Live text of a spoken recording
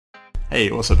Hey,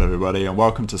 what's up everybody, and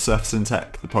welcome to Surfacing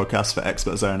Tech, the podcast for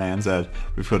ExpertZone ANZ.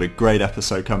 We've got a great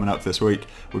episode coming up this week.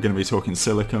 We're going to be talking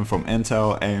silicon from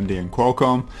Intel, AMD and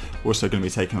Qualcomm. We're also going to be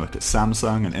taking a look at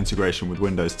Samsung and integration with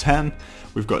Windows 10.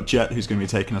 We've got Jet, who's going to be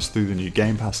taking us through the new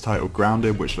Game Pass title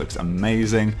Grounded, which looks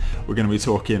amazing. We're going to be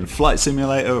talking Flight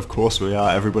Simulator, of course we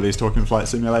are, everybody's talking Flight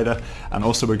Simulator. And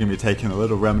also we're going to be taking a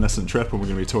little reminiscent trip, and we're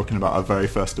going to be talking about our very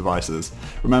first devices.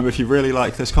 Remember, if you really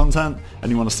like this content and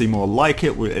you want to see more like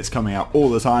it, it's coming out all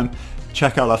the time.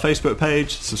 Check out our Facebook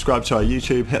page, subscribe to our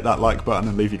YouTube, hit that like button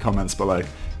and leave your comments below.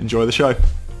 Enjoy the show.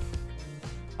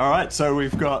 Alright, so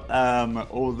we've got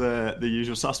all the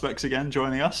usual suspects again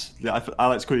joining us. I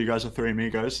like to call you guys the three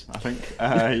amigos, I think.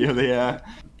 You're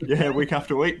here week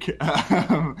after week.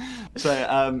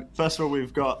 So first of all,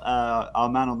 we've got our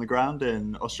man on the ground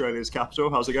in Australia's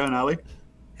capital. How's it going, Ali?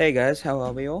 Hey guys, how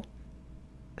are we all?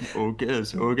 All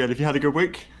good, all good. Have you had a good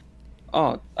week?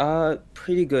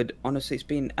 Pretty good. Honestly, it's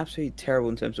been absolutely terrible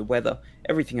in terms of weather.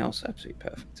 Everything else, absolutely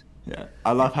perfect. Yeah,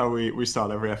 I love how we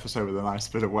start every episode with a nice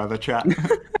bit of weather chat.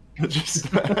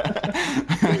 Just and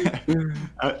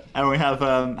we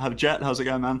have Jet. How's it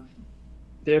going, man?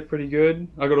 Yeah, pretty good.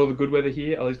 I got all the good weather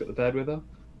here. Ali's got the bad weather.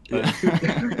 Yeah.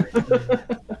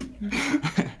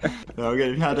 Okay,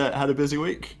 have you had a busy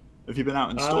week? Have you been out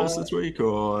in stores this week,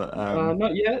 or?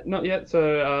 Not yet.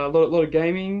 So a lot of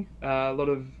gaming, a lot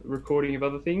of recording of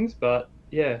other things, but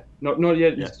yeah, not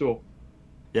yet in store.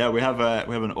 Yeah, we have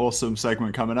an awesome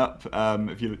segment coming up.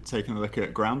 If you're taking a look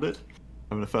at Grounded,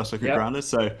 having a first look at Grounded.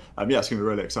 So yeah, it's going to be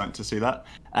really exciting to see that.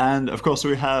 And of course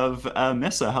we have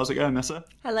Missa. How's it going, Missa?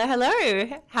 Hello.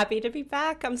 Happy to be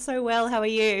back. I'm so well. How are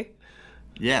you?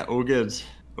 Yeah, all good.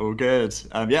 All good.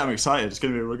 Yeah, I'm excited. It's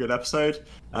going to be a really good episode.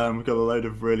 We've got a load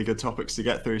of really good topics to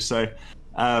get through. So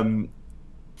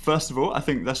first of all, I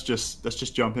think let's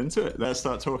just jump into it. Let's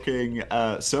start talking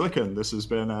silicon. This has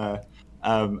been a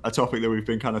topic that we've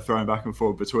been kind of throwing back and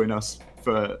forth between us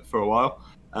for a while.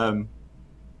 I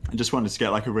just wanted to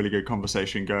get like a really good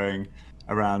conversation going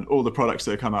around all the products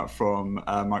that have come out from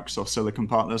Microsoft Silicon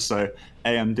partners. So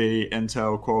AMD,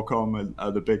 Intel, Qualcomm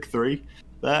are the big three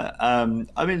there.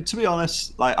 I mean, to be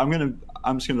honest, like I'm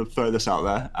just gonna throw this out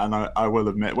there, and I will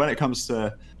admit, when it comes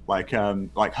to like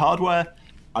hardware,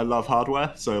 I love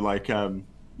hardware. So like I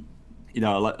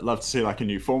love to see like a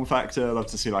new form factor. I love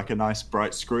to see like a nice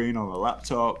bright screen on a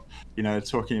laptop.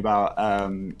 Talking about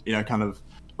kind of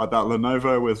like that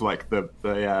Lenovo with like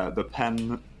the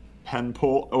pen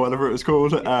port or whatever it was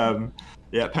called.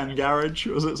 Pen Garage,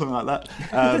 was it, something like that?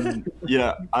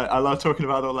 I love talking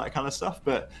about all that kind of stuff.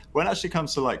 But when it actually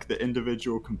comes to like the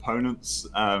individual components,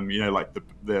 like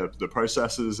the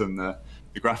processors and the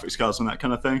graphics cards and that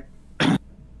kind of thing,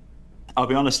 I'll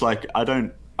be honest, like I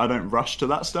don't rush to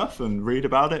that stuff and read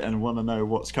about it and want to know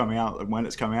what's coming out and when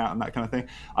it's coming out and that kind of thing.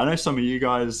 I know some of you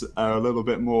guys are a little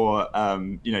bit more,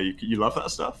 you love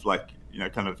that stuff, like,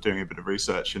 kind of doing a bit of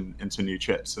research into new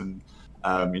chips and,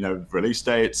 release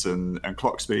dates and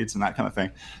clock speeds and that kind of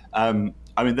thing. I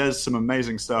mean, there's some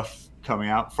amazing stuff coming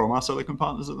out from our silicon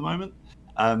partners at the moment.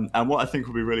 And what I think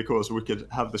would be really cool is we could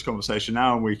have this conversation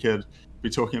now and we could be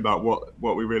talking about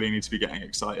what we really need to be getting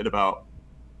excited about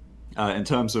in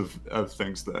terms of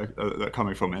things that are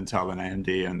coming from Intel and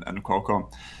AMD and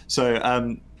Qualcomm. So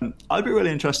I'd be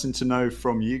really interested to know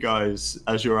from you guys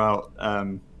as you're out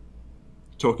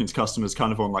talking to customers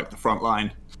kind of on like the front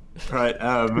line, right?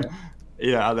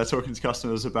 They're talking to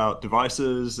customers about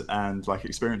devices and like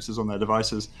experiences on their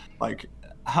devices. Like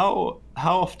how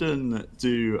often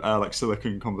do like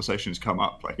silicon conversations come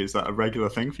up? Like, is that a regular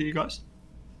thing for you guys?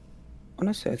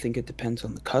 Honestly, I think it depends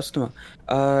on the customer.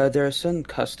 There are certain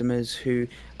customers who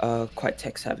are quite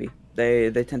tech savvy.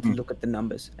 They tend to look at the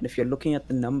numbers. And if you're looking at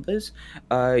the numbers,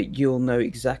 you'll know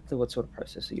exactly what sort of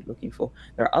processor you're looking for.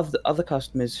 There are other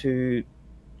customers who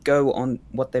go on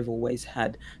what they've always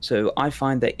had. So I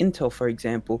find that Intel, for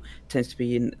example, tends to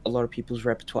be in a lot of people's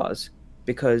repertoires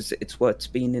because it's what's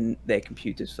been in their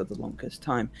computers for the longest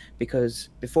time. Because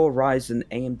before Ryzen,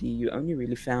 AMD, you only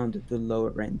really found the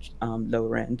lower end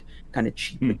kind of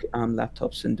cheaper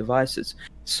laptops and devices.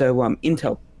 So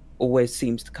Intel always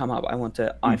seems to come up. I want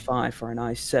an i5 or an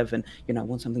i7. I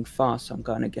want something fast, so I'm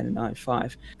going to get an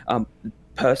i5.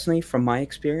 Personally, from my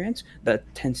experience, that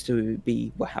tends to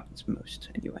be what happens most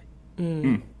anyway.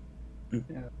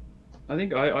 Yeah. I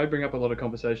think I bring up a lot of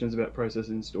conversations about processors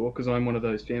in store because I'm one of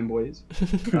those fanboys.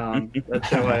 That's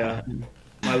how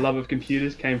my love of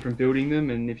computers came from building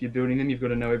them, and if you're building them, you've got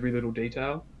to know every little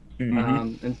detail.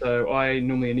 And so I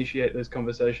normally initiate those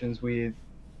conversations with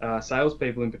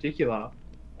salespeople in particular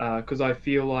because I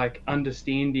feel like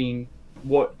understanding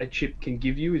what a chip can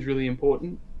give you is really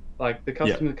important. Like the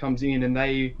customer comes in and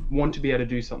they want to be able to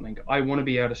do something. I want to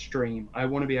be able to stream. I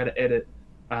want to be able to edit.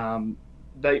 But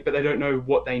they don't know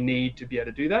what they need to be able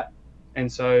to do that. And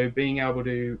so being able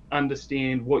to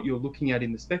understand what you're looking at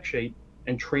in the spec sheet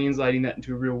and translating that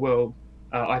into a real world,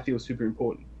 I feel super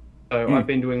important. So I've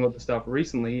been doing a lot of stuff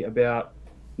recently about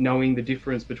knowing the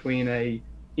difference between a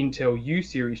Intel U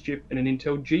series chip and an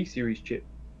Intel G series chip.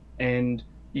 And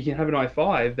you can have an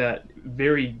i5 that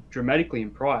vary dramatically in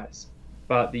price,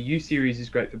 but the U series is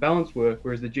great for balance work,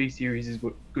 whereas the G series is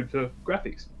good for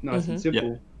graphics, nice and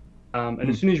simple. And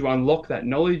as soon as you unlock that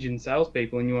knowledge in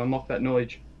salespeople and you unlock that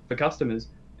knowledge for customers,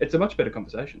 it's a much better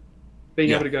conversation.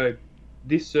 Being able to go,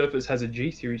 this Surface has a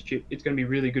G series chip, it's going to be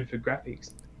really good for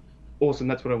graphics. Awesome,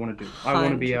 that's what I want to do. I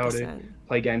want to be able to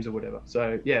play games or whatever.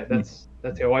 So yeah, that's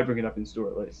how I bring it up in store,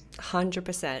 at least.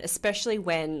 100%, especially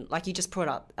when, like, you just brought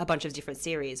up a bunch of different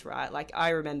series, right? Like, I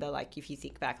remember, like, if you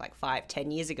think back, like,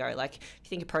 5-10 years ago, like, if you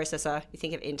think of processor, you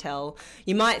think of Intel,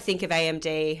 you might think of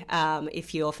AMD,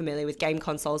 if you're familiar with game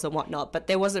consoles and whatnot, but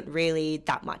there wasn't really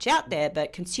that much out there.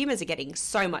 But consumers are getting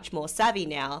so much more savvy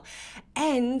now,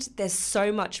 and there's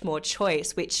so much more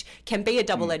choice, which can be a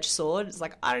double-edged sword. It's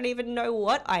like, I don't even know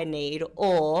what I need,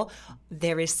 or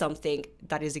there is something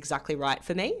that is exactly right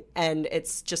for me, and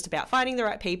it's just about finding the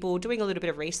right people, doing a little bit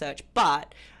of research.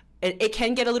 But it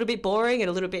can get a little bit boring and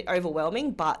a little bit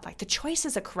overwhelming, but like the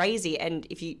choices are crazy. And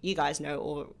if you guys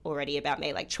know already about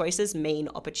me, like choices mean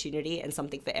opportunity and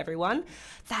something for everyone.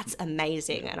 That's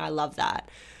amazing, and I love that.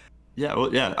 Yeah,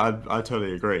 well, yeah, I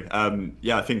totally agree.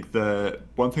 I think the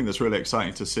one thing that's really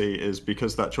exciting to see is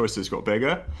because that choice has got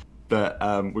bigger,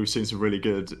 that we've seen some really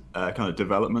good kind of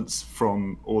developments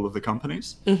from all of the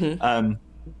companies.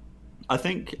 I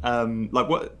think, like,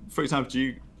 what, for example,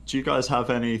 do you guys have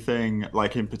anything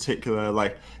like in particular,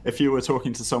 like if you were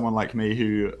talking to someone like me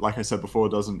who, like I said before,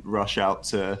 doesn't rush out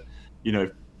to,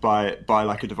 buy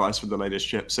like a device with the latest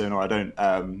chips in, or I don't,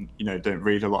 don't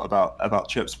read a lot about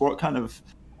chips. What kind of,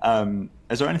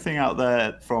 is there anything out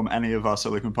there from any of our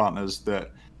silicon partners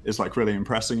that is like really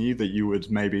impressing you that you would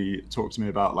maybe talk to me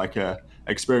about, like a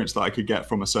experience that I could get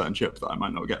from a certain chip that I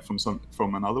might not get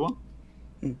from another one?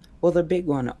 Well, the big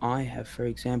one I have, for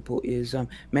example, is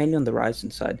mainly on the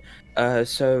Ryzen side.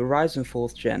 So Ryzen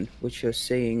 4th Gen, which you're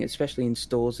seeing, especially in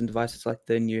stores and devices like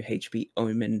the new HP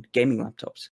Omen gaming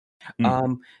laptops.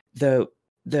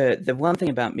 The one thing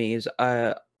about me is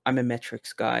I'm a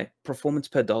metrics guy. Performance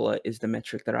per dollar is the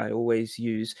metric that I always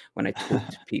use when I talk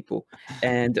to people.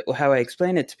 And how I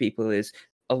explain it to people is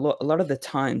a lot of the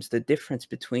times the difference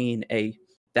between a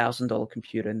 $1,000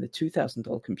 computer and the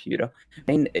 $2,000 computer,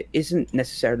 it isn't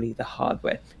necessarily the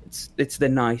hardware. It's the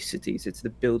niceties. It's the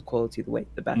build quality, the weight,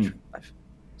 the battery life.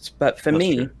 But for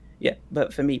me,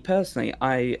 but for me personally,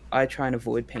 I try and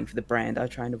avoid paying for the brand. I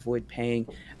try and avoid paying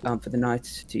for the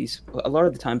niceties. A lot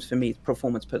of the times for me, it's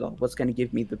performance per dollar. What's going to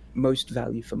give me the most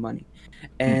value for money?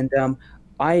 And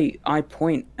I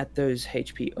point at those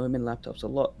HP Omen laptops a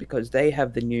lot because they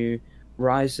have the new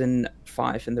Ryzen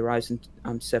 5 and the Ryzen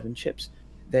 7 chips.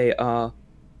 They are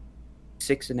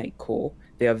 6 and 8 core.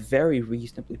 They are very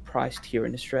reasonably priced here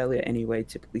in Australia anyway,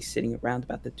 typically sitting around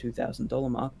about the $2,000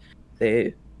 mark.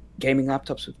 They're gaming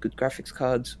laptops with good graphics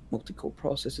cards, multi-core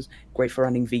processors, great for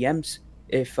running VMs.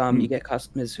 If you get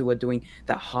customers who are doing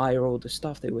that higher order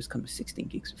stuff, they always come with 16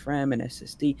 gigs of RAM and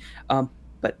SSD.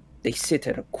 But they sit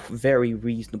at a very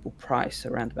reasonable price,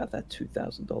 around about that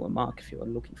 $2,000 mark if you are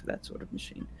looking for that sort of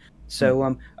machine.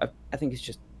 So I think it's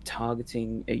just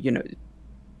targeting,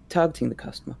 targeting the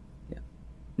customer.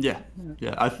 Yeah.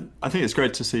 I think it's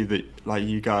great to see that, like,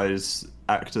 you guys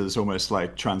act as almost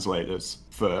like translators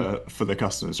for the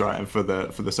customers, right, and for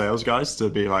the sales guys to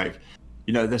be like,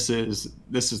 this is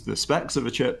the specs of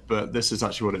a chip, but this is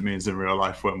actually what it means in real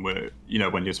life when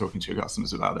when you're talking to your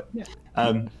customers about it.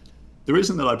 The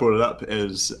reason that I brought it up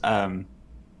is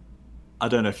I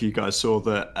don't know if you guys saw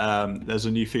that there's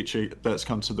a new feature that's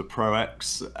come to the Pro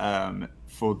X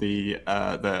for the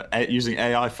using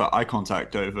AI for eye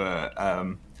contact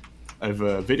over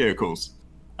video calls.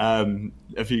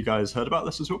 Have you guys heard about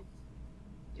this as well?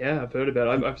 Yeah, I've heard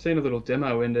about it. I've seen a little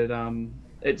demo, and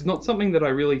it's not something that I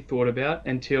really thought about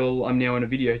until I'm now in a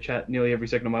video chat nearly every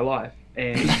second of my life.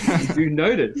 And you do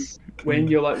notice when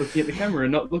you're like looking at the camera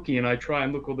and not looking, and I try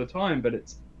and look all the time, but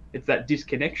it's that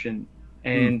disconnection.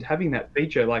 And having that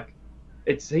feature, like,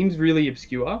 it seems really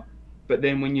obscure, but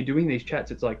then when you're doing these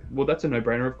chats, it's like, well, that's a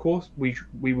no-brainer. Of course, we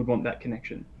would want that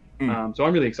connection. So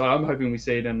I'm really excited. I'm hoping we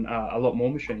see it in a lot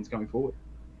more machines going forward.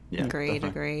 Yeah,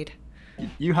 Agreed.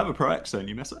 You have a Pro X, don't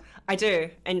you, miss it? I do,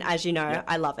 and as you know,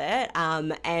 I love it.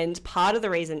 And part of the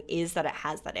reason is that it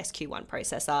has that SQ1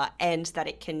 processor, and that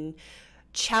it can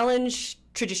challenge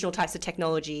traditional types of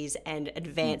technologies and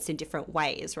advance in different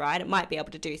ways, right? It might be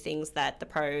able to do things that the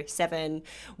Pro 7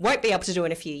 won't be able to do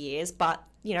in a few years, but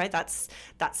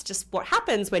that's just what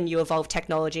happens when you evolve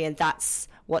technology, and that's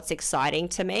what's exciting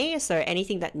to me. So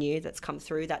anything that's come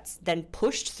through that's then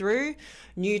pushed through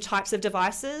new types of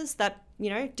devices that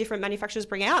different manufacturers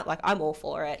bring out, like, I'm all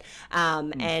for it.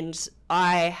 And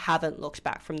I haven't looked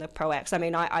back from the Pro X. I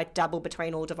mean, I dabble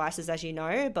between all devices, as you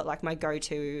know, but like my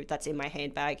go-to that's in my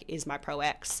handbag is my Pro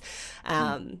X,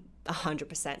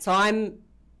 100%. So I'm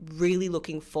really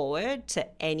looking forward to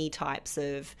any types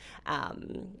of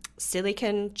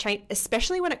silicon change,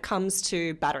 especially when it comes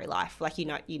to battery life. Like, you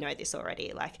know this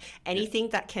already, like anything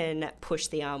that can push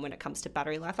the arm when it comes to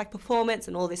battery life, like performance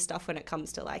and all this stuff when it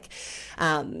comes to like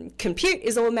compute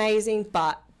is all amazing,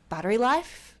 but battery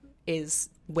life is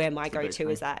where my go-to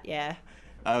is at.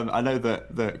 I know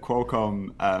that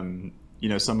Qualcomm,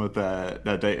 some of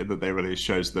their data that they release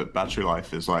shows that battery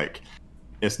life is like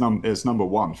it's number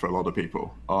one for a lot of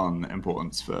people on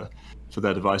importance for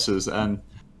their devices. And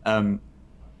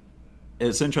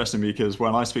it's interesting because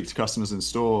when I speak to customers in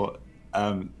store,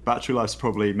 battery life's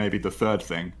probably maybe the third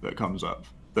thing that comes up.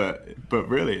 But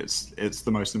really, it's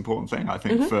the most important thing, I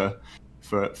think,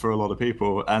 for a lot of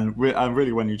people. And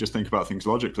really, when you just think about things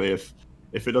logically,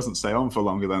 if it doesn't stay on for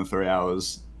longer than 3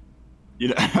 hours,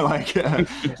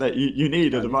 that you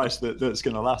need a device that's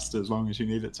going to last as long as you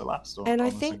need it to last on I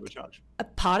a think single charge. A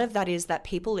part of that is that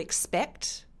people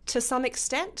expect, to some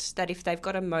extent, that if they've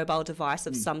got a mobile device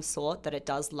of some sort, that it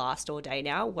does last all day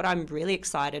now. What I'm really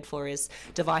excited for is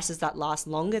devices that last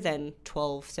longer than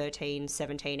 12, 13,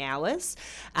 17 hours.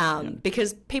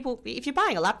 Because people, if you're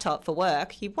buying a laptop for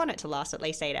work, you want it to last at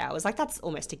least 8 hours. Like, that's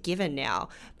almost a given now.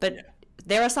 But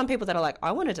there are some people that are like,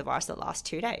 I want a device that lasts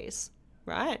 2 days.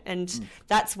 Right. And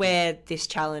that's where this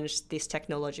challenge, this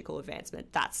technological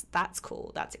advancement, that's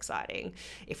cool. That's exciting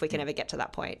if we can ever get to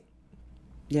that point.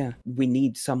 Yeah, we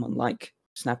need someone like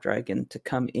Snapdragon to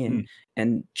come in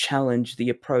and challenge the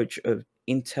approach of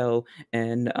Intel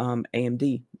and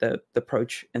AMD, the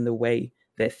approach and the way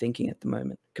they're thinking at the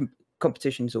moment.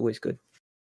 Competition is always good.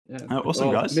 Yeah.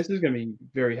 Awesome, guys. This is going to be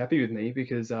very happy with me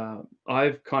because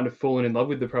I've kind of fallen in love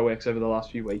with the Pro X over the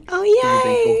last few weeks. Oh, yay! We've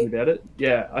been talking about it.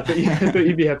 Yeah, I thought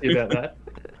you'd be happy about that.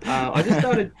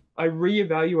 I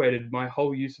reevaluated my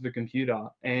whole use of a computer,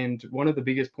 and one of the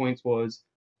biggest points was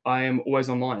I am always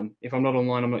online. If I'm not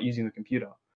online, I'm not using the computer.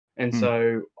 And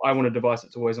so I want a device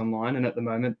that's always online, and at the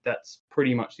moment, that's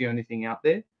pretty much the only thing out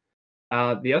there.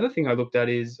 The other thing I looked at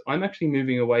is I'm actually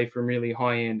moving away from really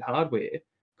high-end hardware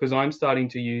because I'm starting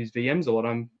to use VMs a lot.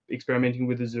 I'm experimenting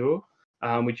with Azure,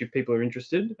 which if people are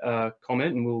interested,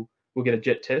 comment and we'll get a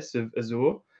jet test of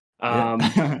Azure.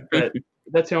 But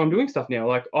that's how I'm doing stuff now.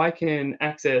 Like, I can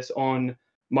access on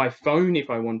my phone, if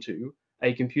I want to,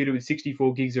 a computer with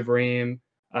 64 gigs of RAM,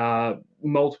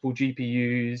 multiple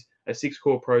GPUs, a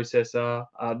 6-core processor.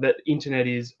 That internet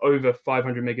is over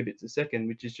 500 megabits a second,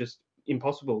 which is just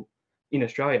impossible in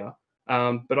Australia.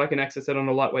 But I can access that on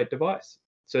a lightweight device.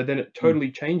 So then it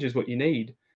totally changes what you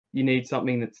need. You need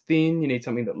something that's thin, you need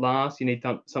something that lasts, you need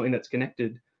something that's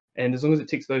connected. And as long as it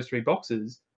ticks those 3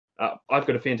 boxes, I've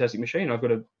got a fantastic machine. I've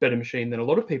got a better machine than a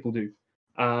lot of people do.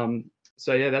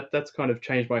 So yeah, that's kind of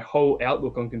changed my whole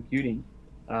outlook on computing,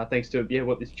 thanks to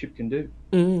what this chip can do.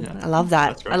 I love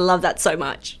that. I love that so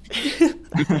much. All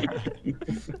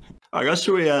right, guys,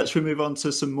 should we move on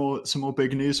to some more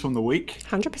big news from the week?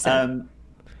 100%.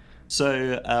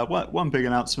 So one big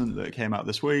announcement that came out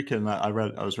this week, and I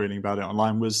was reading about it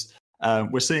online, was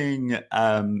we're seeing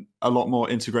a lot more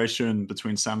integration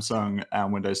between Samsung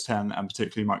and Windows 10, and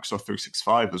particularly Microsoft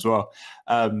 365 as well.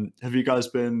 Have you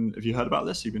heard about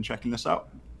this? You've been checking this out?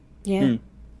 Yeah.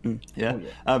 Yeah.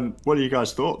 What are you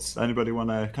guys' thoughts? Anybody want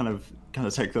to kind of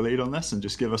take the lead on this and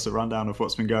just give us a rundown of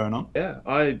what's been going on? Yeah,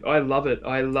 I love it.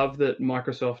 I love that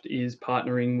Microsoft is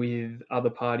partnering with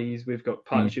other parties. We've got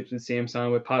partnerships with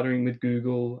Samsung. We're partnering with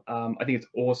Google. I think it's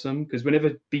awesome because whenever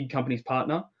big companies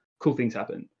partner, cool things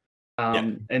happen.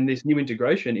 And this new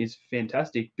integration is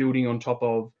fantastic, building on top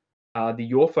of the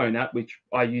Your Phone app, which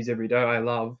I use every day. I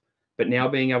love. But now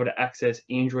being able to access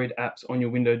Android apps on your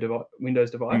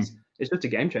Windows device, it's just a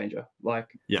game changer. Like,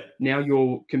 now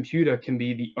your computer can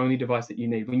be the only device that you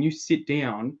need. When you sit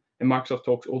down, and Microsoft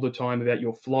talks all the time about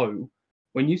your flow,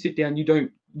 when you sit down, you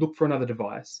don't look for another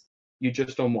device. You're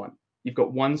just on one. You've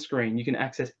got one screen. You can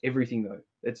access everything, though.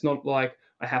 It's not like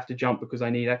I have to jump because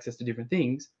I need access to different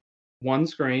things. One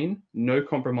screen, no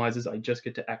compromises. I just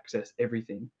get to access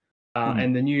everything.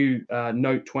 And the new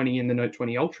Note 20 and the Note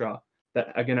 20 Ultra,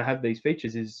 that are going to have these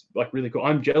features is like really cool.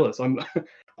 I'm jealous.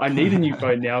 I need a new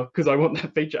phone now because I want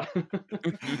that feature.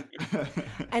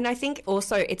 And I think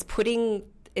also it's putting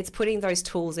those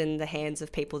tools in the hands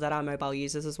of people that are mobile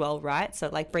users as well, right? So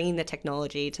like bringing the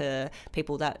technology to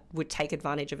people that would take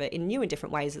advantage of it in new and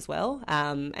different ways as well.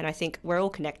 And I think we're all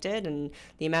connected, and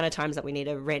the amount of times that we need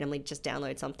to randomly just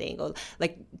download something, or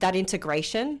like that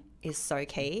integration is so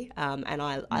key. And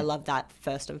I love that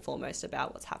first and foremost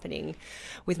about what's happening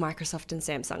with Microsoft and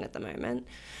Samsung at the moment.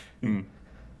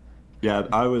 Yeah,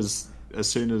 I was, as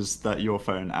soon as that Your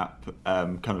Phone app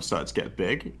kind of started to get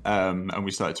big, and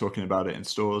we started talking about it in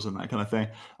stores and that kind of thing,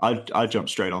 I jumped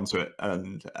straight onto it,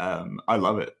 and I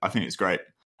love it. I think it's great.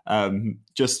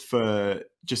 Just for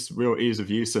real ease of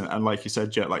use, and like you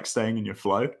said, Jet, like staying in your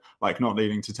flow, like not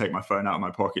needing to take my phone out of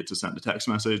my pocket to send a text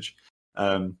message,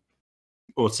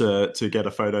 or to get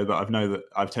a photo that that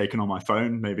I've taken on my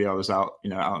phone. Maybe I was out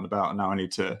and about, and now I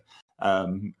need to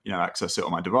access it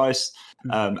on my device.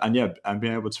 And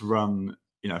being able to run,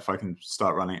 if I can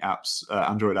start running apps,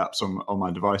 Android apps on my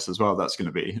device as well, that's going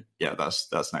to be,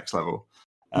 that's next level.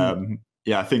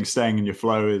 I think staying in your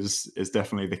flow is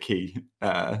definitely the key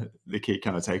kind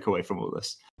of takeaway from all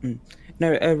this.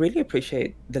 No, I really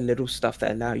appreciate the little stuff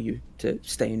that allow you to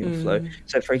stay in your flow.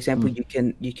 So for example, you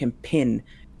can pin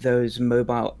those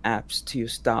mobile apps to your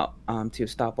start bar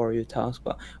or your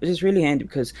taskbar, which is really handy,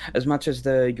 because as much as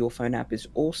the Your Phone app is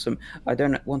awesome, I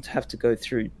don't want to have to go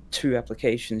through 2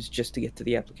 applications just to get to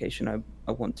the application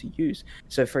I want to use.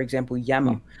 So for example,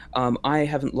 Yammer, I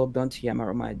haven't logged onto Yammer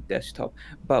on my desktop,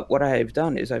 but what I have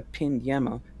done is I've pinned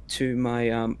Yammer to my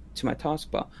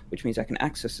taskbar, which means I can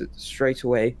access it straight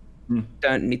away.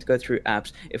 Don't need to go through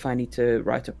apps. If I need to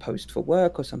write a post for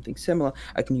work or something similar,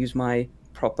 I can use my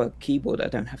proper keyboard. I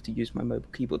don't have to use my mobile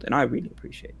keyboard, and I really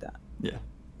appreciate that.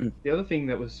 The other thing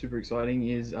that was super exciting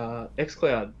is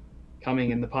xCloud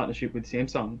coming in the partnership with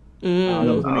Samsung. That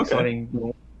was an exciting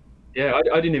launch.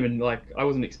 I didn't even I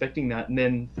wasn't expecting that, and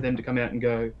then for them to come out and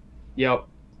go,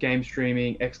 game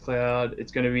streaming, xCloud,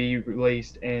 it's going to be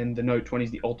released, and the Note 20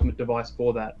 is the ultimate device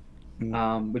for that.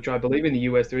 Which I believe in the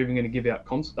US they're even going to give out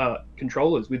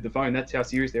controllers with the phone. That's how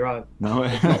serious they are. No,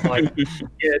 it's not like it's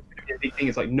a big thing.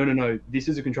 It's like no, this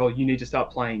is a controller. You need to start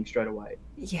playing straight away.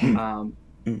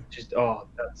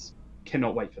 That's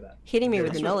cannot wait for that. Hitting me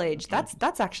with the knowledge.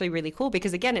 That's actually really cool,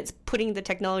 because again, it's putting the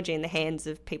technology in the hands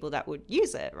of people that would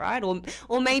use it, right?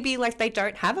 Or maybe they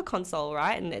don't have a console,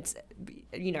 right? And it's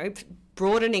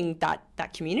broadening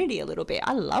that community a little bit.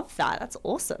 I love that. That's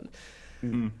awesome.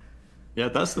 Yeah,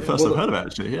 that's the first I've heard of it,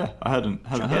 actually. Yeah, I hadn't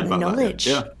heard about knowledge.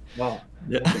 That yet. Wow.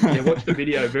 Watch the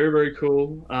video. Very, very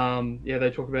cool.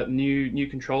 They talk about new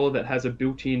controller that has a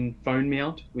built-in phone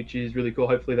mount, which is really cool.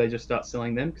 Hopefully they just start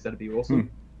selling them, because that'd be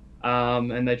awesome.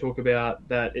 And they talk about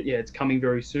that, it's coming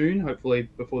very soon, hopefully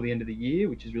before the end of the year,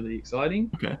 which is really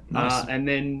exciting. Okay, nice. And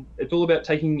then it's all about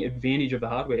taking advantage of the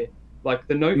hardware. Like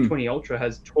the Note 20 Ultra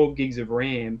has 12 gigs of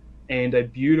RAM and a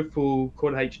beautiful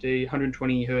Quad HD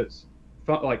 120 hertz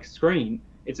screen.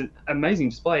 It's an amazing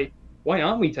display. Why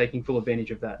aren't we taking full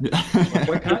advantage of that?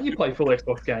 Why can't you play full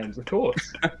Xbox games? Of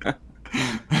course.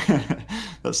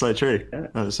 That's so true.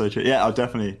 That is so true. Yeah, I'll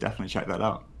definitely check that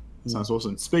out. Sounds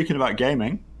awesome. Speaking about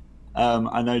gaming,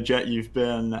 I know, Jet, you've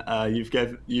been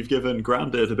you've given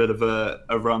Grounded a bit of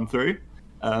a run through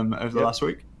over the last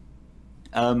week.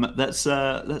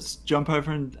 Let's jump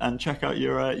over and check out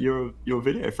your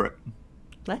video for it.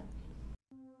 What?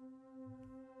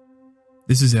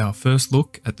 This is our first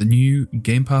look at the new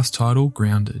Game Pass title,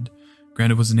 Grounded.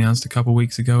 Grounded was announced a couple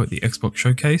weeks ago at the Xbox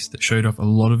Showcase that showed off a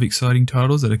lot of exciting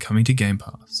titles that are coming to Game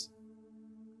Pass.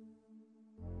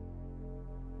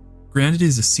 Grounded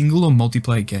is a single or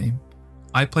multiplayer game.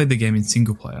 I played the game in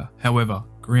single player, however,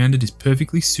 Grounded is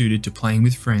perfectly suited to playing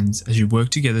with friends as you work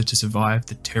together to survive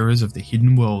the terrors of the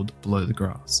hidden world below the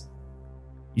grass.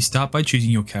 You start by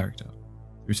choosing your character.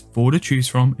 There's 4 to choose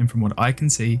from, and from what I can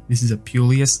see, this is a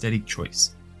purely aesthetic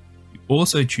choice. You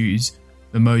also choose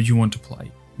the mode you want to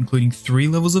play, including 3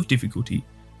 levels of difficulty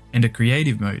and a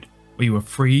creative mode where you are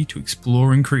free to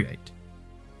explore and create.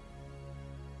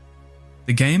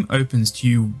 The game opens to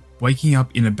you waking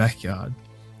up in a backyard.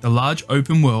 The large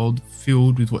open world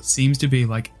filled with what seems to be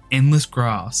like endless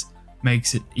grass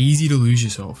makes it easy to lose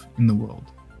yourself in the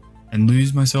world. And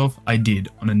lose myself I did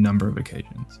on a number of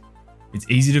occasions. It's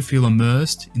easy to feel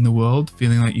immersed in the world,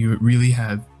 feeling like you really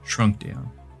have shrunk down.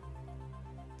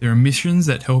 There are missions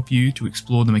that help you to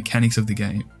explore the mechanics of the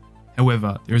game.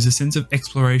 However, there is a sense of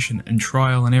exploration and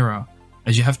trial and error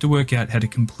as you have to work out how to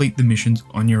complete the missions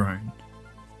on your own.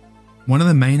 One of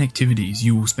the main activities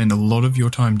you will spend a lot of your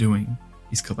time doing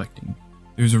is collecting.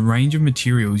 there is a range of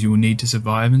materials you will need to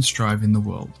survive and strive in the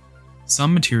world.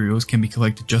 Some materials can be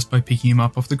collected just by picking them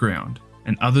up off the ground,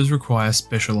 and others require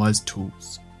specialised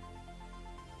tools.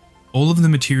 All of the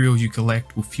materials you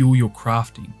collect will fuel your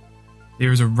crafting.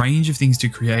 There is a range of things to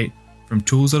create, from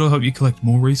tools that will help you collect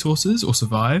more resources or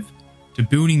survive, to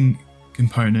building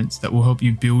components that will help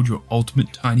you build your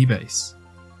ultimate tiny base.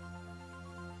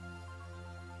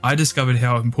 I discovered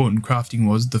how important crafting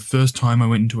was the first time I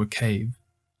went into a cave.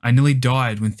 I nearly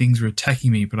died when things were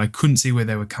attacking me, but I couldn't see where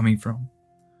they were coming from.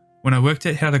 When I worked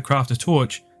out how to craft a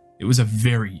torch, it was a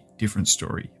very different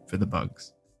story for the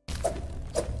bugs.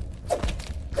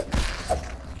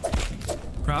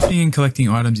 Crafting and collecting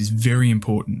items is very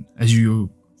important as you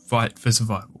fight for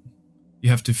survival. You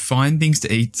have to find things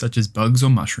to eat, such as bugs or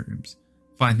mushrooms.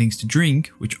 Find things to drink,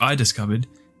 which I discovered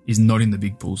is not in the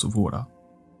big pools of water.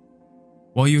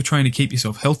 While you're trying to keep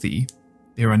yourself healthy,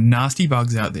 there are nasty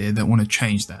bugs out there that want to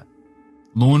change that.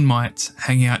 Lawn mites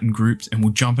hang out in groups and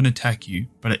will jump and attack you,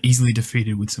 but are easily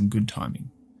defeated with some good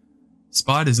timing.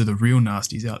 Spiders are the real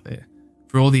nasties out there.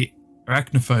 For all the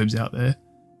arachnophobes out there,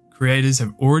 creators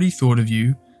have already thought of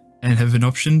you and have an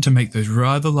option to make those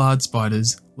rather large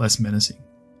spiders less menacing.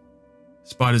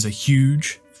 Spiders are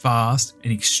huge, fast,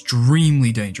 and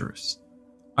extremely dangerous.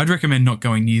 I'd recommend not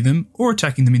going near them or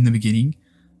attacking them in the beginning,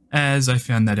 as I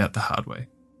found that out the hard way.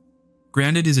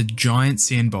 Grounded is a giant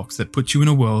sandbox that puts you in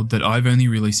a world that I've only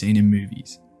really seen in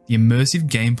movies. The immersive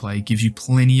gameplay gives you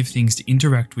plenty of things to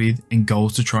interact with and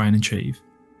goals to try and achieve,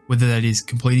 whether that is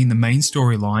completing the main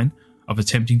storyline of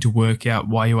attempting to work out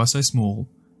why you are so small,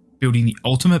 building the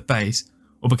ultimate base,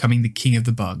 or becoming the king of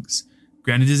the bugs.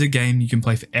 Grounded is a game you can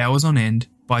play for hours on end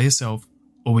by yourself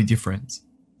or with your friends.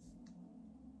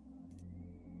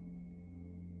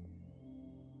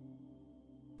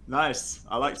 Nice.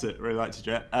 I liked it. Really liked it,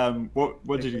 Jet.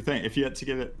 What did you think? If you had to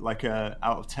give it like a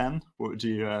out of 10, what would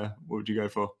you go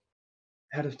for?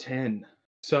 Out of 10.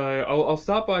 So I'll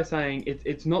start by saying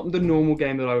it's not the normal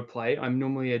game that I would play. I'm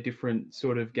normally a different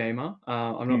sort of gamer.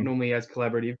 I'm not normally as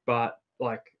collaborative, but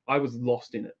like I was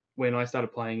lost in it. When I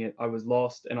started playing it, I was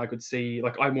lost, and I could see,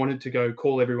 like, I wanted to go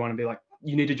call everyone and be like,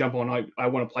 you need to jump on. I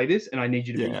want to play this, and I need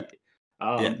you to be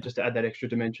here. Just to add that extra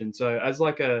dimension. So as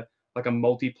like a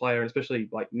multiplayer, especially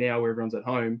like now where everyone's at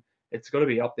home, it's got to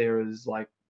be up there as like,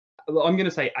 I'm going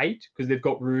to say 8 because they've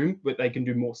got room, but they can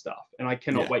do more stuff, and I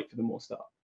cannot wait for the more stuff.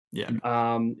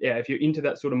 If you're into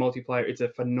that sort of multiplayer, it's a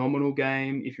phenomenal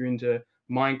game. If you're into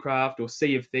Minecraft or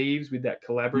Sea of Thieves with that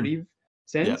collaborative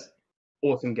sense,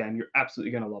 awesome game. You're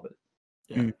absolutely going to love it.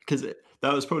 Yeah, because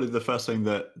that was probably the first thing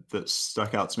that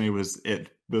stuck out to me. Was it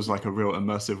was like a real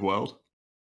immersive world.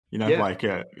 You know, like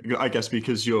I guess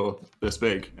because you're this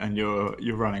big and you're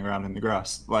running around in the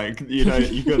grass, like, you know,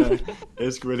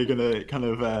 it's really gonna kind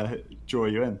of draw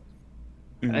you in.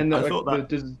 And I thought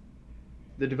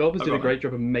the developers did a great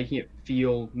job of making it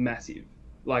feel massive.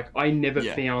 Like, I never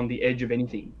found the edge of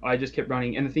anything. I just kept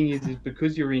running. And the thing is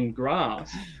because you're in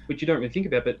grass, which you don't really think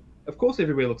about, but of course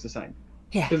everywhere looks the same.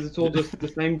 Yeah. Because it's all just the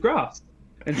same grass.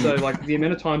 And so, like, the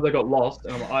amount of times I got lost,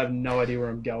 and I'm like, I have no idea where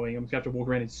I'm going. I'm just going to have to walk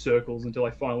around in circles until I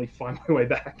finally find my way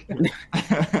back.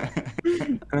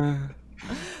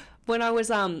 When I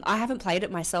was, I haven't played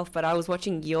it myself, but I was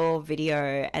watching your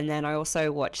video, and then I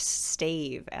also watched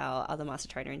Steve, our other master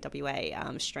trainer in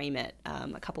WA, stream it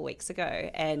a couple weeks ago,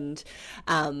 and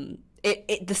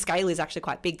the scale is actually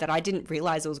quite big. That I didn't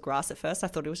realize it was grass at first. I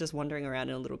thought it was just wandering around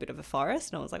in a little bit of a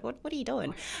forest, and I was like, what are you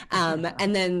doing?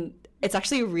 And then it's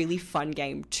actually a really fun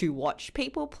game to watch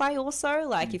people play also.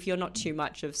 Like, if you're not too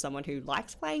much of someone who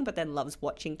likes playing but then loves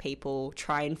watching people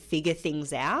try and figure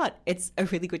things out, it's a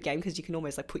really good game because you can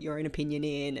almost like put your own opinion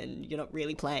in and you're not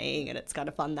really playing, and it's kind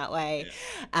of fun that way.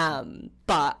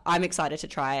 But I'm excited to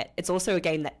try it. It's also a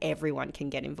game that everyone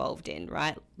can get involved in,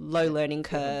 right? Low learning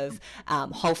curve,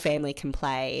 whole family can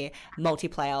play,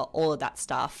 multiplayer, all of that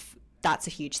stuff. That's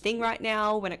a huge thing right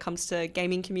now when it comes to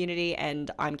gaming community, and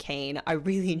I'm keen. I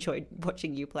really enjoyed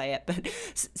watching you play it, but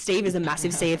Steve is a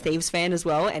massive Sea of Thieves fan as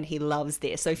well, and he loves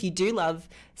this. So if you do love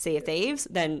Sea of Thieves,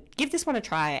 then give this one a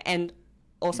try. And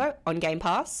also on Game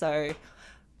Pass, so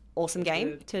awesome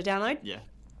game to download. Yeah,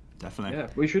 definitely. Yeah,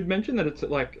 we should mention that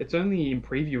it's only in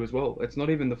preview as well. It's not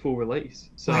even the full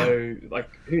release. So like,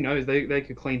 who knows? They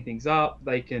could clean things up.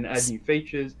 They can add new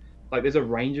features. Like, there's a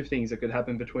range of things that could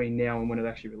happen between now and when it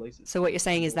actually releases. So what you're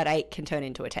saying is that 8 can turn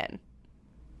into a 10?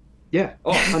 Yeah.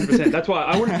 Oh, 100%. That's why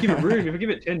I want to give it room. If I give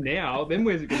it 10 now, then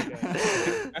where's it going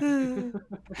to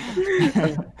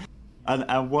go?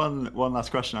 And one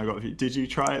last question I got for you. Did you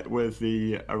try it with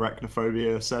the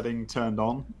arachnophobia setting turned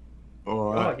on?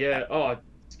 Or... Oh, yeah. Oh,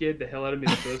 scared the hell out of me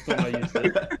the first time I used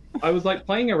it. I was like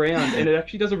playing around, and it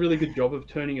actually does a really good job of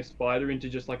turning a spider into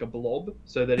just like a blob,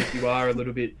 so that if you are a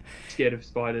little bit scared of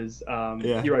spiders,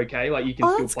 you're okay. Like you can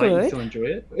still that's play good. and still enjoy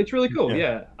it. It's really cool,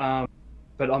 yeah.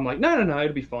 But I'm like, no,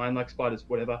 it'll be fine. Like spiders,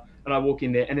 whatever. And I walk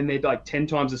in there, and then they're like 10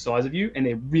 times the size of you, and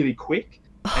they're really quick.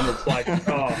 And it's like,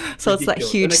 oh, so it's that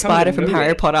ridiculous. huge And they come out spider of from nowhere.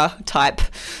 Harry Potter type.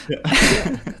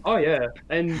 Yeah. Oh yeah,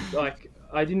 and like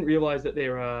I didn't realize that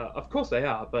they're, of course they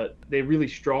are, but they're really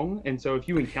strong. And so if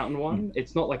you encounter one,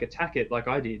 it's not like attack it like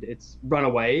I did. It's run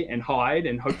away and hide,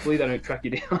 and hopefully they don't track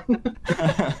you down.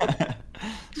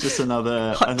 Just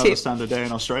another tip. standard day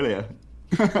in Australia.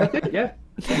 That's it, yeah.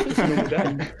 Just a normal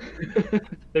day.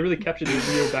 They really captured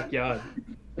the real backyard.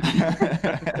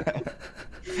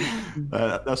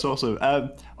 That's awesome.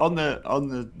 On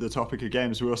the topic of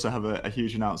games, we also have a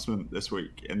huge announcement this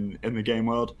week in the game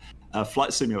world.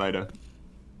 Flight Simulator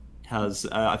has,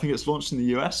 I think it's launched in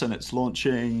the US, and it's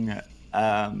launching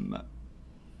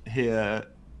here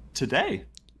today. Is it today?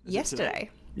 Yesterday.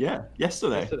 Yeah,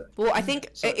 yesterday. Well, I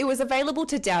think it was available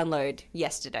to download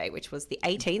yesterday, which was the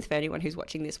 18th for anyone who's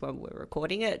watching this when we're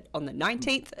recording it on the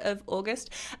 19th of August.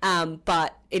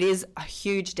 But it is a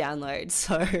huge download.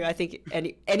 So I think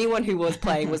anyone who was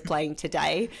playing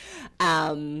today,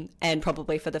 and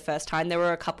probably for the first time. There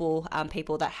were a couple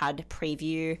people that had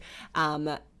preview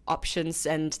options,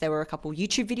 and there were a couple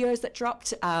YouTube videos that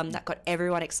dropped that got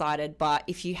everyone excited. But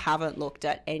if you haven't looked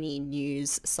at any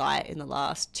news site in the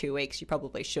last 2 weeks, you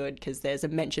probably should, because there's a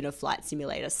mention of Flight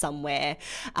Simulator somewhere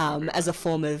as a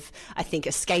form of, I think,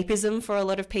 escapism for a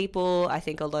lot of people. I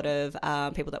think a lot of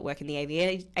people that work in the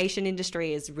aviation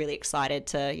industry is really excited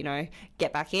to,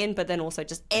 get back in, but then also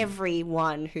just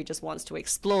everyone who just wants to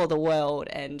explore the world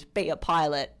and be a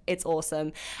pilot. It's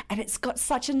awesome. And it's got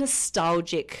such a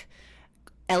nostalgic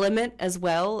element as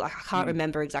well. I can't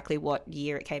remember exactly what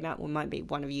year it came out. Well, maybe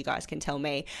one of you guys can tell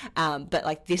me. But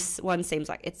like this one seems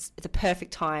like it's the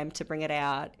perfect time to bring it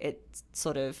out. It's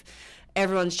sort of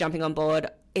everyone's jumping on board.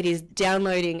 It is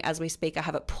downloading as we speak. I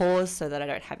have it paused so that I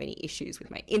don't have any issues with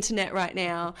my internet right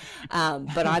now.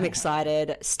 But I'm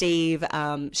excited. Steve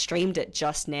streamed it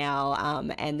just now,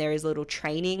 and there is a little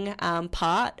training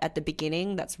part at the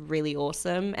beginning that's really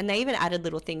awesome. And they even added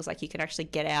little things like you can actually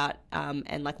get out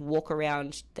and like walk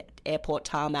around the airport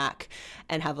tarmac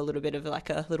and have a little bit of like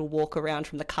a little walk around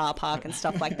from the car park and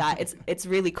stuff like that. It's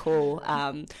really cool.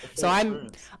 So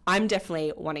I'm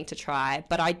definitely wanting to try.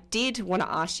 But I did want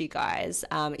to ask you guys,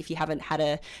 if you haven't had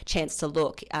a chance to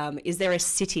look, is there a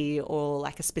city or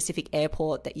like a specific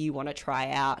airport that you want to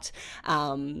try out,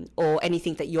 or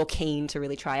anything that you're keen to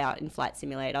really try out in Flight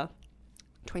Simulator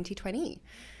 2020?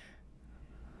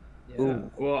 Yeah.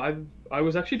 Well, I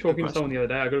was actually talking to someone the other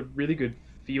day. I got a really good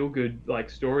feel-good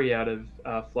like story out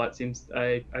of Flight Sims.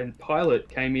 A pilot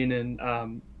came in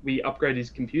and we upgraded his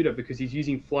computer because he's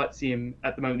using Flight Sim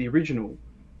at the moment, the original,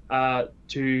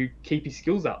 to keep his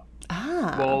skills up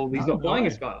while he's not flying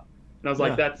as far. And I was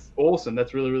like, that's awesome.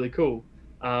 That's really, really cool.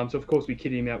 So of course we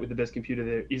kitted him out with the best computer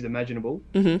there is imaginable.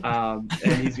 And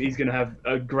he's going to have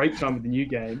a great time with the new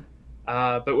game.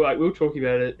 But like, we were talking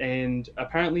about it, and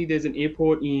apparently there's an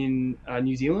airport in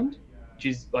New Zealand, which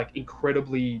is like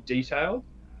incredibly detailed.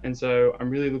 And so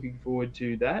I'm really looking forward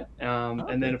to that.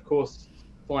 And then of course,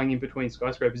 flying in between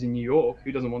skyscrapers in New York,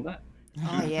 who doesn't want that?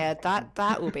 Oh yeah,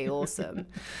 that will be awesome.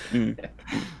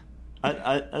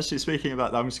 Actually, speaking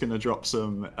about that, I'm just going to drop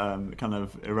some kind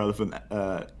of irrelevant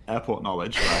airport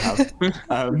knowledge that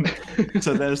I have.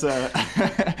 So there's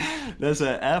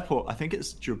an airport, I think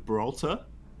it's Gibraltar,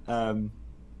 and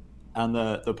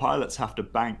the pilots have to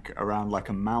bank around like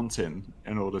a mountain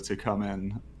in order to come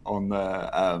in on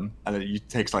the and it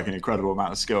takes like an incredible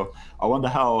amount of skill. I wonder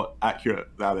how accurate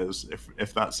that is,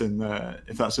 if that's in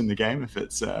the game, if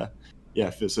it's a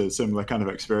similar kind of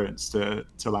experience to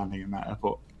landing in that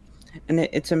airport. And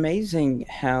it's amazing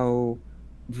how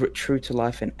true to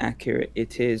life and accurate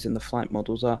it is, and the flight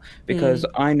models are, because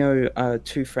I know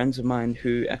two friends of mine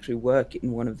who actually work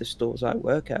in one of the stores I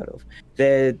work out of.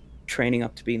 They're training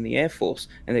up to be in the Air Force,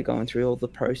 and they're going through all the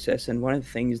process, and one of the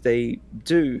things they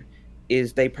do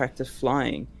is they practice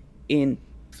flying in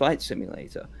Flight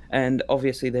Simulator. And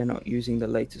obviously they're not using the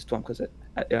latest one because it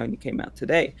only came out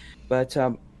today, but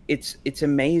it's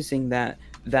amazing that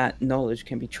knowledge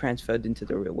can be transferred into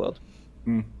the real world.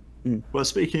 Well,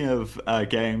 speaking of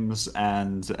games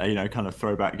and kind of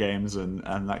throwback games and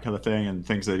that kind of thing, and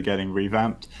things that are getting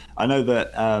revamped, I know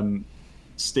that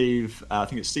Steve, I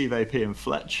think it's Steve, AP, and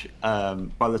Fletch,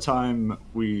 by the time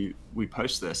we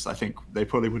post this, I think they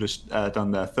probably would have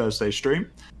done their Thursday stream.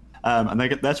 and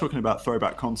they're talking about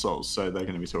throwback consoles. So they're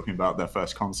going to be talking about their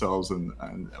first consoles and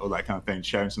all that kind of thing,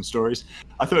 sharing some stories.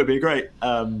 I thought it'd be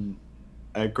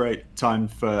a great time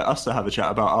for us to have a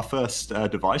chat about our first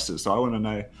devices. So I want to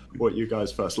know what you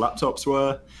guys' first laptops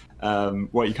were,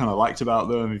 what you kind of liked about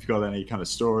them, if you've got any kind of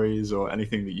stories or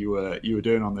anything that you were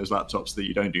doing on those laptops that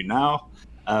you don't do now.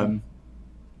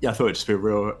 Yeah, I thought it'd just be a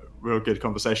real good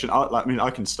conversation.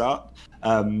 I can start.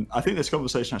 I think this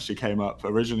conversation actually came up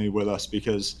originally with us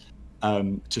because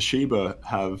Toshiba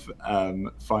have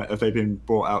they've been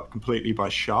bought out completely by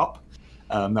Sharp.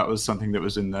 That was something that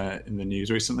was in the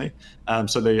news recently.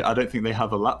 So I don't think they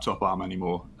have a laptop arm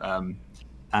anymore.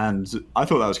 And I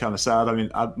thought that was kind of sad. I mean,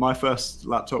 my first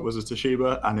laptop was a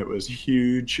Toshiba, and it was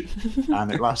huge, and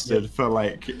it lasted for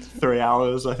like 3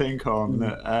 hours, I think, on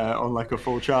like a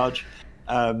full charge.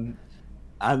 But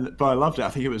I loved it. I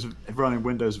think it was running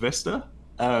Windows Vista.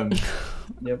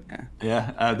 Yep.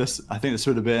 Yeah. I think this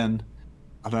would have been.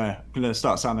 I don't know. I'm gonna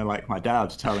start sounding like my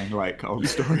dad telling like old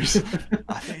stories.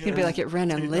 He'd be like, it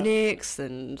ran on Linux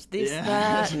and this,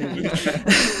 that.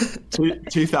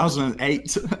 And...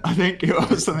 2008, I think it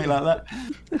was, something like that.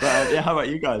 But yeah, how about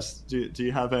you guys? Do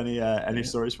you have any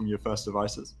stories from your first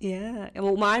devices? Yeah.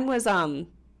 Well, mine was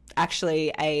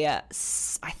actually I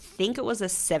think it was a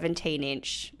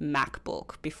 17-inch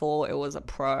MacBook before it was a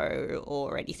Pro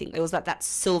or anything. It was that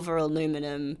silver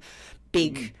aluminum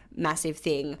big massive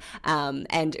thing,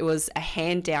 and it was a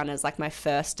hand down as like my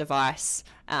first device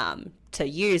to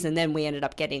use, and then we ended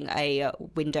up getting a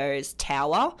Windows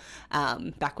Tower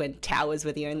back when towers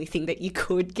were the only thing that you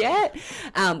could get,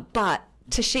 but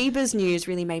Toshiba's news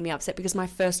really made me upset because my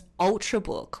first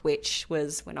Ultrabook, which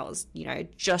was when I was,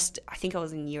 I think I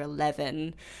was in year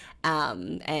 11,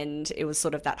 and it was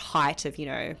sort of that height of,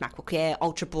 MacBook Air,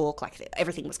 Ultrabook, like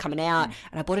everything was coming out,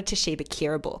 and I bought a Toshiba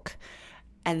Kirabook.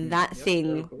 And that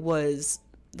thing was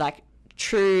like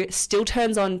true, still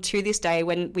turns on to this day.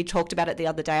 When we talked about it the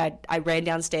other day, I ran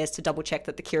downstairs to double check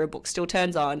that the Kirabook still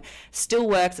turns on, still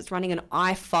works. It's running an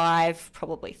i5,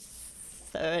 probably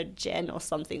 3rd gen or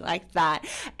something like that.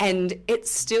 And it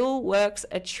still works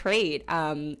a treat.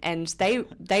 And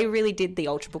they really did the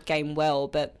Ultrabook game well,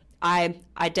 but I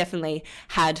definitely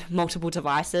had multiple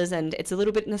devices, and it's a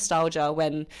little bit nostalgia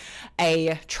when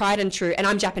a tried and true, and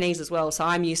I'm Japanese as well, so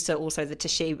I'm used to also the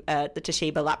Toshiba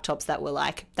laptops that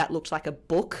looked like a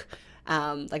book,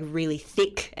 like really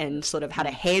thick and sort of had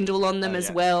a handle on them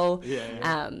as well.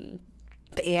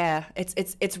 But yeah,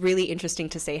 it's really interesting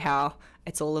to see how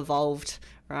it's all evolved.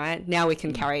 Right now, we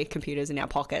can carry computers in our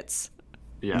pockets.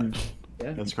 Yeah,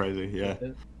 that's crazy. Yeah.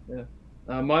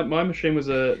 My machine was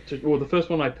the first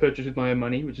one I purchased with my own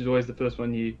money, which is always the first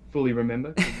one you fully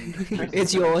remember.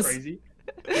 It's yours. Crazy.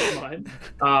 Mine.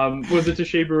 Was a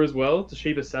Toshiba as well,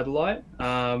 Toshiba Satellite,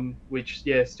 which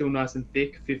still nice and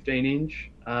thick,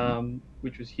 15-inch,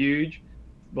 which was huge,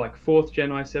 like 4th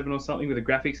gen i7 or something with a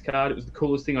graphics card. It was the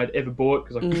coolest thing I'd ever bought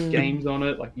because I could put games on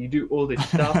it. Like, you do all this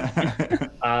stuff.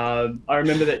 I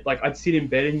remember that, like, I'd sit in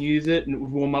bed and use it, and it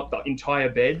would warm up the entire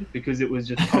bed because it was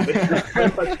just pumping.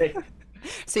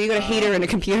 So you got a heater and a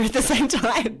computer at the same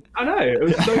time. I know, it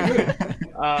was so good.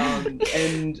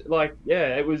 And like,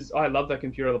 it was. I love that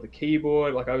computer. I love the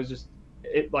keyboard. Like, I was just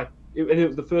and it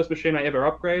was the first machine I ever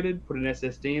upgraded. Put an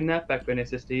SSD in that back when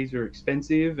SSDs were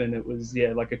expensive, and it was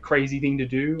like a crazy thing to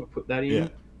do. I put that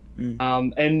in.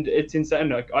 And it's insane.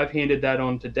 Like, I've handed that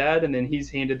on to Dad, and then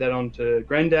he's handed that on to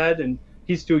Granddad, and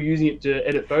he's still using it to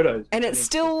edit photos. And it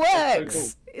still works. So cool.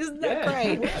 Isn't that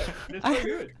great? It's so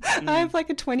good. I have like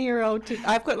a 20-year-old.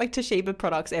 I've got like Toshiba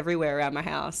products everywhere around my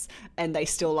house, and they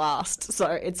still last. So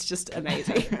it's just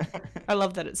amazing. I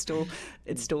love that it's still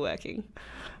working.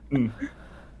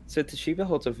 So Toshiba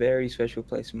holds a very special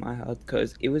place in my heart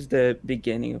because it was the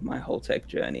beginning of my whole tech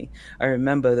journey. I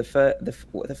remember the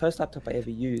first laptop I ever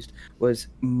used was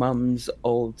Mum's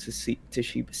old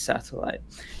Toshiba Satellite,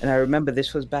 and I remember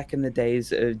this was back in the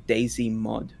days of Daisy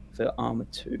Mod for Arma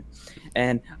 2,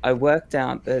 and I worked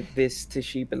out that this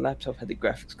Toshiba laptop had the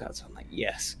graphics card, so I'm like,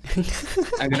 yes,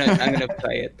 I'm gonna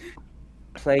play it.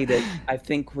 Played it. I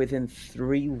think within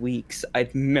 3 weeks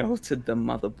I'd melted the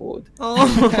motherboard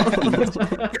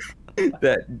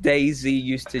that Daisy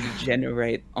used to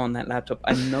generate on that laptop.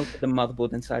 I melted the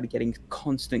motherboard and started getting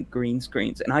constant green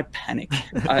screens, and I panicked.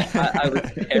 I was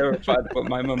terrified of what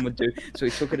my mum would do, so we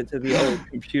took it to the old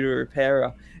computer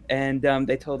repairer, and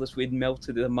they told us we'd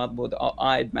melted the motherboard.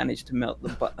 I'd managed to melt the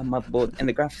motherboard, and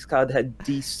the graphics card had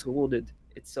desoldered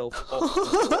itself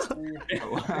off.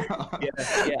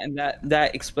 And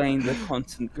that explained the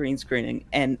constant green screening,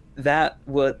 and that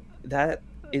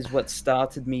is what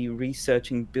started me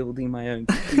researching building my own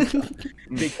computer.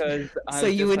 Because so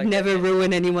you would never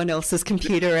ruin anyone else's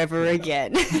computer ever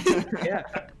again.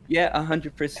 Yeah,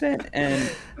 100%.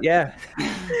 And yeah,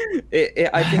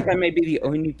 I think I may be the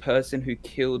only person who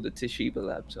killed the Toshiba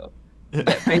laptop.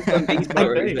 Based on these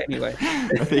stories, anyway.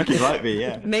 I think you might be,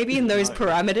 yeah. Maybe in those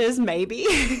parameters, maybe.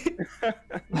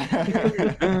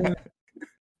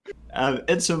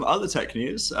 In some other tech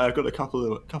news, I've got a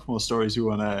couple more stories we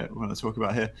want to talk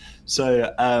about here.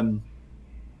 So,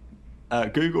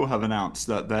 Google have announced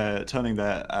that they're turning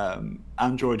their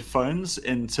Android phones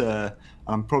into,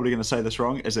 I'm probably going to say this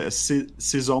wrong, is it a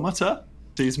seismometer?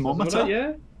 Seismometer?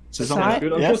 Yeah.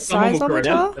 Seismometer? I'm sure someone will correct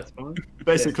Seismometer? it. That's fine.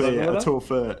 Basically, Yeah, a tool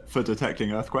for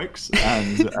detecting earthquakes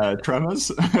and tremors,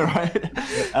 right?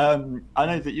 I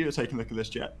know that you were taking a look at this,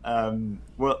 Jet.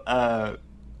 What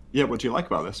do you like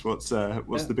about this? What's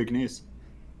the big news?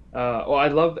 Well, I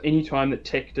love any time that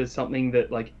tech does something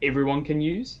that like everyone can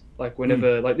use. Like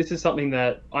whenever, like this is something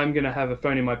that I'm gonna have a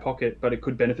phone in my pocket, but it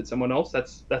could benefit someone else.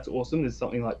 That's awesome. There's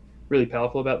something like really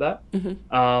powerful about that.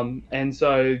 And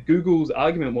so Google's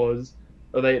argument was,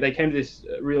 or they came to this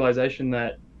realization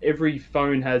that every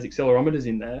phone has accelerometers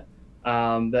in there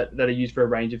that are used for a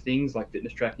range of things like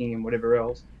fitness tracking and whatever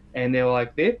else. And they're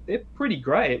like, they're pretty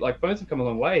great. Like phones have come a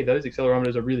long way. Those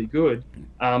accelerometers are really good.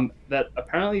 That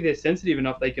apparently they're sensitive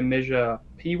enough they can measure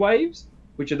P waves,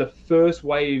 which are the first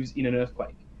waves in an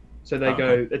earthquake. So they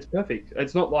go, it's perfect.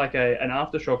 It's not like an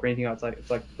aftershock or anything. It's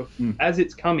like as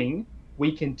it's coming,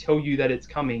 we can tell you that it's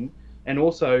coming, and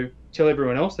also tell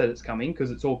everyone else that it's coming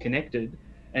because it's all connected,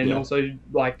 and also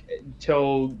like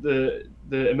tell the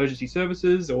emergency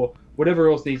services or whatever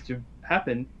else needs to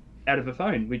happen out of a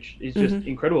phone, which is just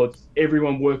incredible. It's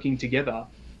everyone working together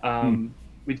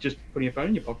with just putting a phone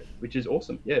in your pocket, which is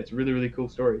awesome. Yeah, it's a really, really cool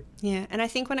story. Yeah, and I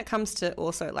think when it comes to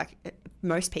also like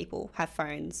most people have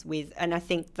phones with, and I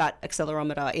think that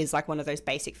accelerometer is like one of those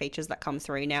basic features that come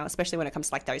through now, especially when it comes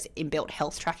to like those inbuilt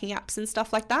health tracking apps and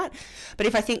stuff like that. But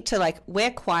if I think to like, we're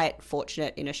quite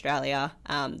fortunate in Australia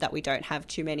that we don't have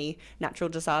too many natural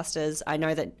disasters. I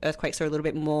know that earthquakes are a little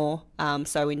bit more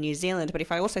so in New Zealand, but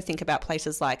if I also think about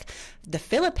places like the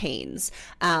Philippines,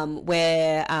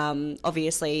 where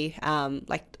obviously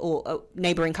like all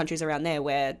neighboring countries around there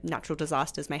where natural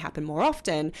disasters may happen more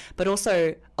often, but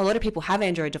also a lot of people have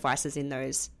Android devices in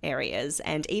those areas,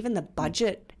 and even the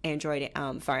budget Android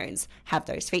phones have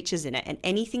those features in it, and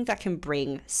anything that can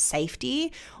bring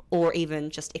safety or even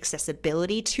just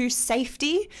accessibility to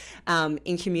safety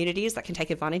in communities that can take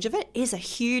advantage of it is a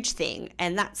huge thing,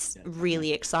 and that's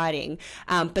really exciting.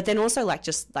 But then also like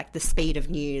just like the speed of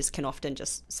news can often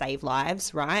just save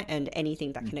lives, right? And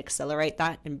anything that can accelerate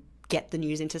that and get the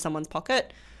news into someone's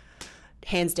pocket,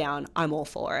 hands down, I'm all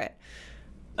for it.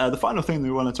 The final thing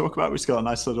we want to talk about, we've got a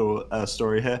nice little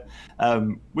story here.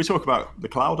 We talk about the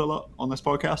cloud a lot on this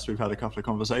podcast. We've had a couple of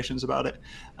conversations about it.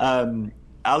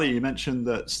 Ali, you mentioned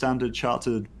that Standard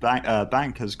Chartered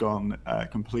Bank has gone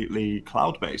completely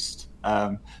cloud-based.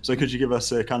 So could you give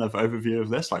us a kind of overview of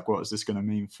this? Like, what is this going to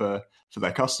mean for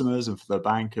their customers and for their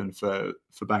bank and for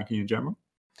banking in general?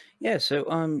 Yeah,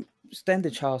 so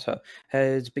Standard Chartered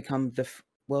has become the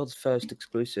world's first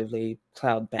exclusively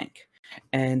cloud bank.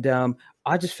 And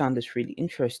I just found this really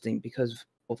interesting because of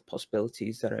all the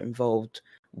possibilities that are involved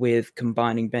with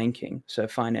combining banking, so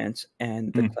finance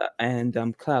and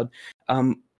the cloud.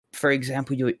 For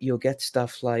example, you'll get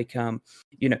stuff like,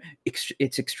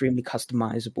 it's extremely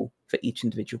customizable for each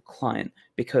individual client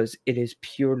because it is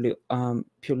purely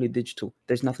digital.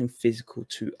 There's nothing physical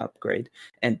to upgrade.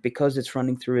 And because it's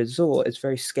running through Azure, it's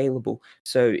very scalable.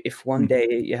 So if one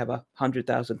day you have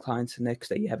 100,000 clients, the next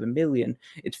day you have 1 million,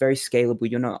 it's very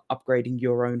scalable. You're not upgrading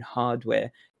your own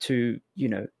hardware to,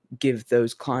 give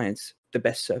those clients the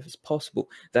best service possible.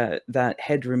 That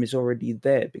headroom is already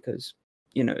there because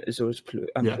Azure is purely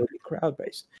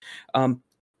cloud-based.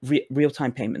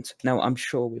 Real-time payments. Now, I'm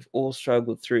sure we've all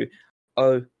struggled through,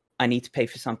 I need to pay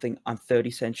for something, I'm 30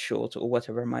 cents short or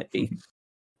whatever it might be.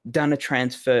 Done a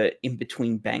transfer in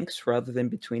between banks rather than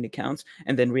between accounts,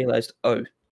 and then realized,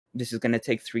 this is going to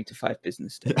take 3 to 5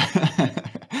 business days.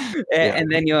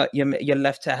 And then you're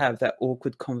left to have that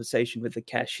awkward conversation with the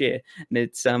cashier, and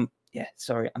it's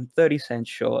sorry, I'm 30 cents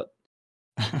short.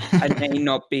 I may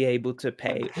not be able to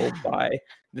pay or buy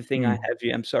the thing I have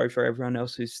here. I'm sorry for everyone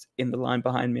else who's in the line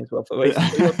behind me as well for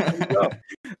wasting your time as well.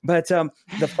 But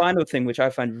the final thing, which I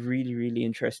find really, really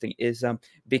interesting, is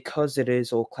because it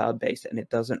is all cloud-based and it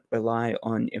doesn't rely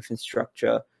on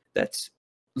infrastructure that's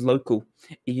local,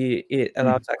 it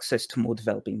allows access to more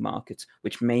developing markets,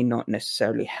 which may not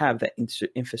necessarily have that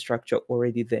infrastructure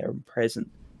already there and present.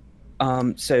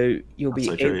 So you'll be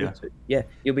That's so true, able to,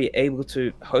 you'll be able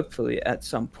to hopefully at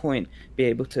some point be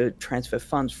able to transfer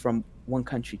funds from one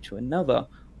country to another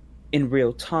in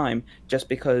real time, just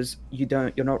because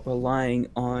you're not relying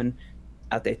on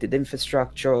outdated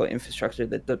infrastructure or infrastructure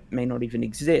that may not even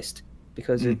exist,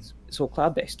 because it's all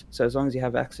cloud-based. So as long as you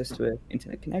have access to an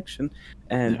internet connection,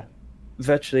 and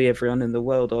virtually everyone in the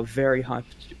world, or a very high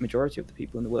majority of the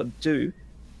people in the world do,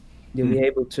 you'll be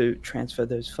able to transfer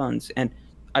those funds. And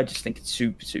I just think it's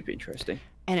super, super interesting.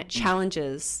 And it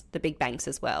challenges the big banks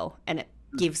as well, and it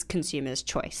gives consumers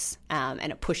choice, and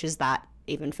it pushes that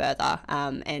even further.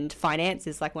 And finance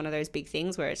is like one of those big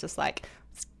things where it's just like,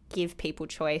 let's give people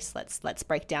choice, let's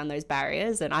break down those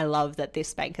barriers. And I love that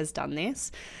this bank has done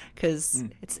this, because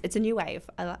it's a new wave.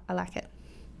 I like it.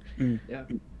 Yeah,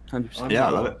 100%. Yeah, I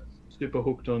love it. Super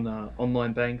hooked on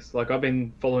online banks. Like, I've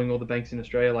been following all the banks in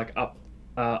Australia, like Up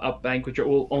Bank, which are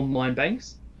all online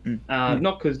banks.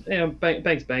 Not because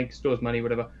banks stores money,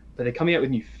 whatever, but they're coming out with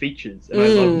new features, and I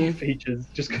love new features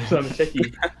just because I'm a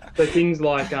techie. So things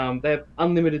like they have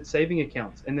unlimited saving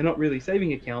accounts, and they're not really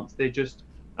saving accounts, they're just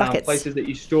places that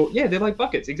you store. Yeah, they're like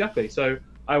buckets, exactly. So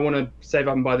I want to save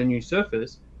up and buy the new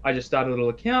Surface. I just start a little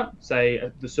account,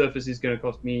 say the Surface is going to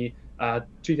cost me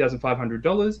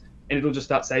 $2,500, and it'll just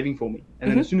start saving for me. And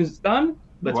then as soon as it's done,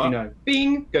 lets me know,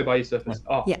 bing, go buy your Surface.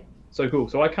 Oh, yeah. So cool.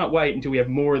 So I can't wait until we have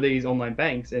more of these online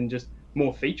banks and just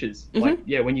more features. Like,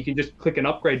 when you can just click an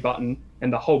upgrade button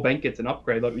and the whole bank gets an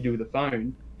upgrade like we do with the phone,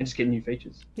 and just get new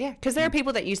features. Yeah, because there are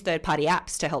people that use third-party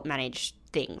apps to help manage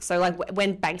things. So like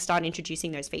when banks start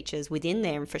introducing those features within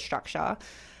their infrastructure,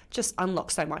 just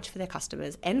unlock so much for their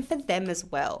customers and for them as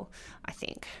well, I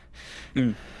think.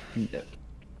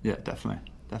 Yeah, definitely.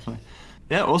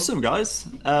 Yeah, awesome, guys.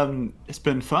 It's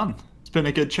been fun. It's been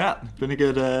a good chat. Been a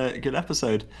good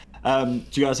episode. Do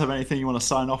you guys have anything you want to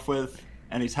sign off with?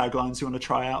 Any taglines you want to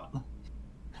try out?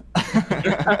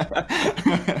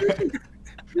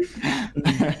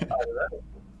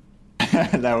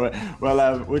 No,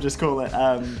 we'll just call it.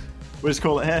 Here.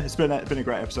 It's been a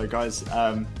great episode, guys.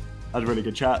 Had a really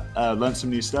good chat. Learned some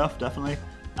new stuff, definitely.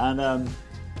 And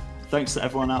thanks to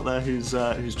everyone out there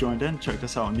who's joined in. Checked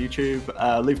us out on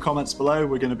YouTube. Leave comments below.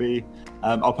 We're going to be.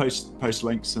 I'll post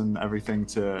links and everything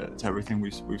to everything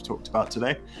we've talked about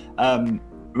today.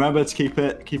 Remember to keep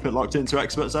it locked into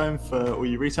ExpertZone for all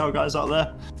you retail guys out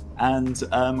there. And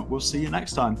we'll see you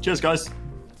next time. Cheers, guys.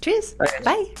 Cheers.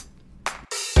 Bye.